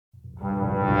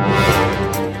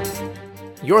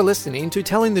You're listening to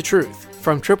Telling the Truth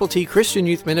from Triple T Christian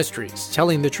Youth Ministries,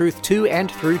 telling the truth to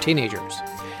and through teenagers.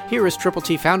 Here is Triple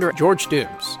T founder George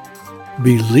Dooms.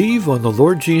 Believe on the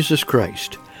Lord Jesus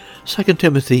Christ. 2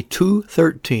 Timothy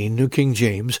 2:13, New King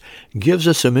James, gives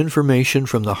us some information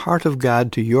from the heart of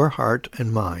God to your heart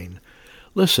and mine.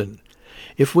 Listen,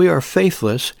 if we are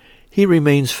faithless, He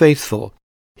remains faithful.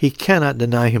 He cannot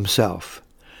deny Himself.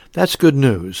 That's good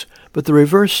news, but the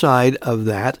reverse side of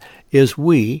that is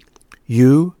we,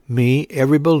 you, me,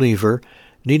 every believer,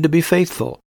 need to be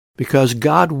faithful, because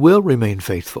God will remain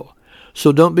faithful.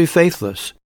 So don't be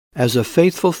faithless. As a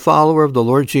faithful follower of the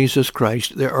Lord Jesus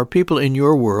Christ, there are people in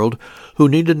your world who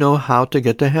need to know how to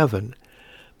get to heaven.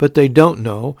 But they don't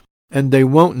know, and they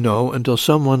won't know until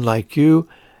someone like you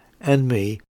and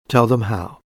me tell them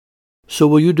how. So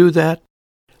will you do that?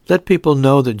 Let people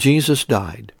know that Jesus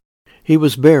died. He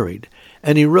was buried,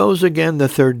 and He rose again the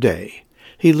third day.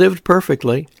 He lived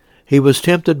perfectly. He was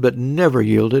tempted but never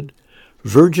yielded.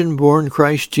 Virgin-born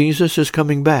Christ Jesus is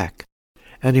coming back,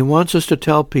 and He wants us to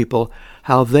tell people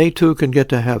how they too can get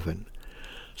to heaven.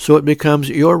 So it becomes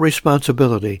your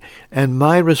responsibility and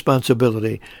my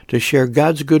responsibility to share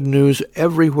God's good news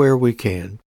everywhere we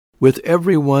can, with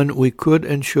everyone we could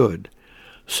and should.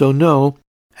 So know,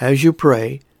 as you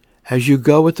pray, as you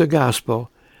go with the gospel,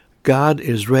 God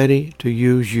is ready to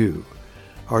use you.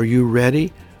 Are you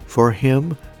ready for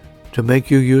Him to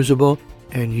make you usable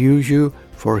and use you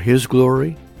for His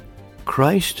glory?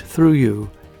 Christ through you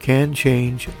can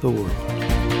change the world.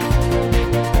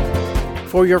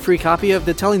 For your free copy of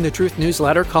the Telling the Truth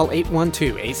newsletter, call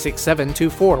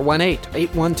 812-867-2418,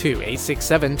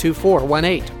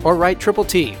 812-867-2418, or write Triple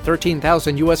T,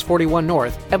 13,000 U.S. 41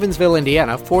 North, Evansville,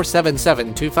 Indiana,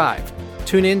 47725.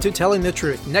 Tune in to Telling the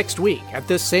Truth next week at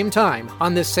this same time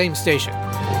on this same station.